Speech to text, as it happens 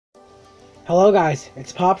Hello guys,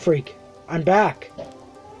 it's Pop Freak. I'm back.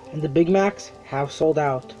 And the Big Macs have sold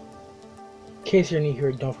out. In case you're new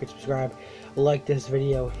here, don't forget to subscribe, like this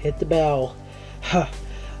video, hit the bell.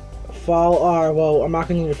 Follow our, well, I'm not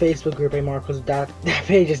going to use the Facebook group anymore because that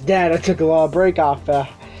page is dead. I took a little break off.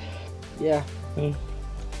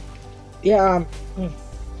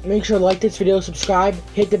 Make sure to like this video, subscribe,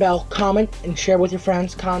 hit the bell, comment, and share with your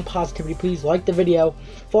friends. Comment positivity, please. Like the video.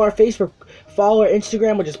 Follow our Facebook, follow our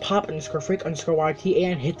Instagram, which is pop_freak_YT,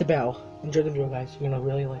 and hit the bell. Enjoy the video, guys. You're gonna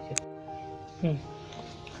really like it.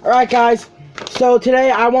 Alright, guys. So today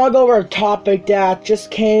I want to go over a topic that just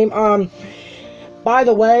came. By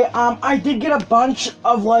the way, I did get a bunch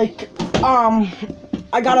of I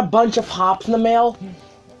got a bunch of hops in the mail.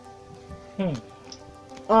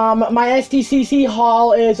 My SDCC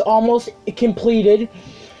haul is almost completed.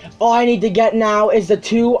 All I need to get now is the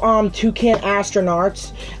two toucan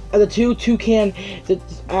astronauts. The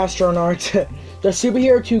astronauts. The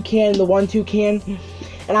superhero toucan, the one toucan.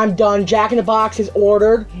 And I'm done. Jack in the Box is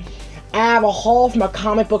ordered. I have a haul from a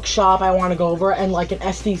comic book shop I want to go over, and like an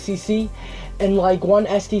SDCC. And like one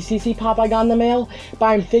SDCC pop I got in the mail. But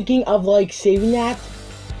I'm thinking of like saving that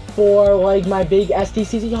for like my big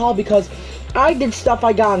SDCC haul, because I did stuff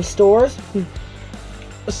I got in stores.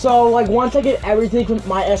 So like once I get everything from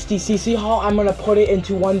my SDCC haul, I'm gonna put it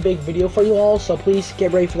into one big video for you all. So please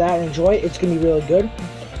get ready for that and enjoy it. It's gonna be really good.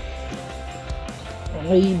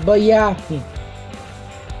 But yeah.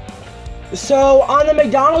 So on the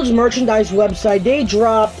McDonald's merchandise website, they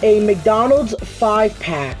dropped a McDonald's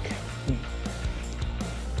 5-pack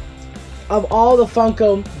of all the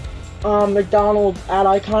Funko McDonald's Ad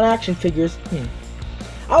Icon action figures.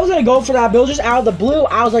 I was gonna go for that, but it was just out of the blue.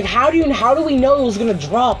 I was like, how do we know it was gonna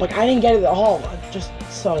drop? Like, I didn't get it at all. Just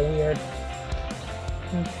so weird.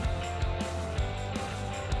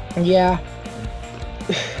 Yeah.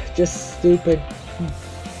 Just stupid.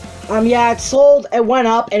 Yeah, it went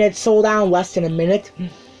up and it sold out in less than a minute.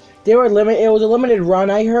 It was a limited run,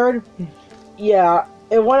 I heard. Yeah,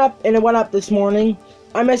 it went up this morning.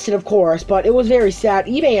 I missed it, of course, but it was very sad.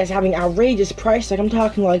 eBay is having outrageous price. Like, I'm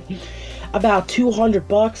talking like about $200.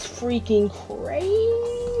 Freaking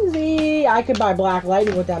crazy. I could buy Black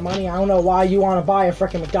Lightning with that money. I don't know why you want to buy a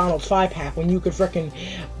freaking McDonald's 5-pack when you could freaking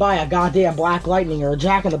buy a goddamn Black Lightning or a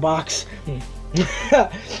Jack in the Box.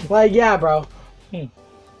 Like, yeah, bro.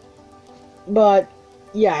 But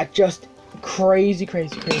yeah, just crazy.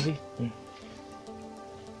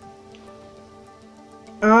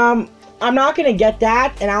 I'm not gonna get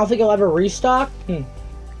that, and I don't think I'll ever restock.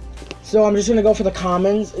 So I'm just gonna go for the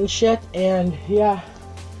commons and shit, and yeah.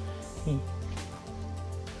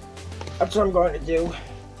 That's what I'm going to do.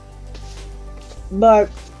 But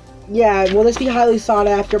yeah, will this be highly sought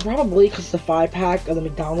after? Probably, because it's the 5-pack of the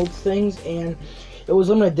McDonald's things, and it was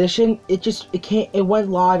limited edition. It went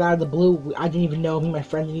live out of the blue. I didn't even know. Me and my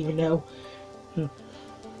friend didn't even know.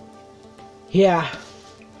 Yeah.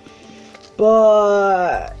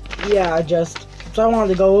 But yeah, so I wanted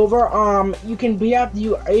to go over.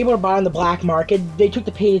 You are able to buy on the black market. They took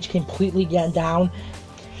the page completely down.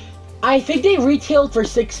 I think they retailed for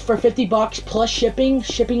 $50 plus shipping.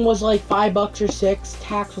 Shipping was like $5 or $6.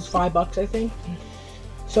 Tax was $5, I think.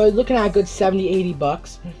 So you're looking at a good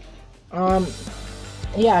 $70-$80.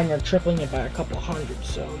 Yeah, and you're tripling it by a couple hundred.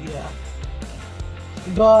 So yeah.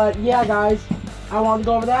 But yeah, guys, I wanted to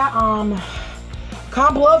go over that.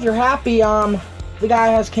 Comment below if you're happy. The guy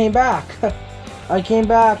has came back. I came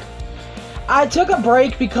back. I took a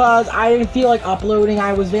break because I didn't feel like uploading.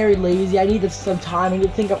 I was very lazy. I needed some time. I needed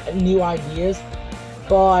to think of new ideas.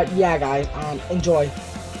 But yeah, guys, enjoy.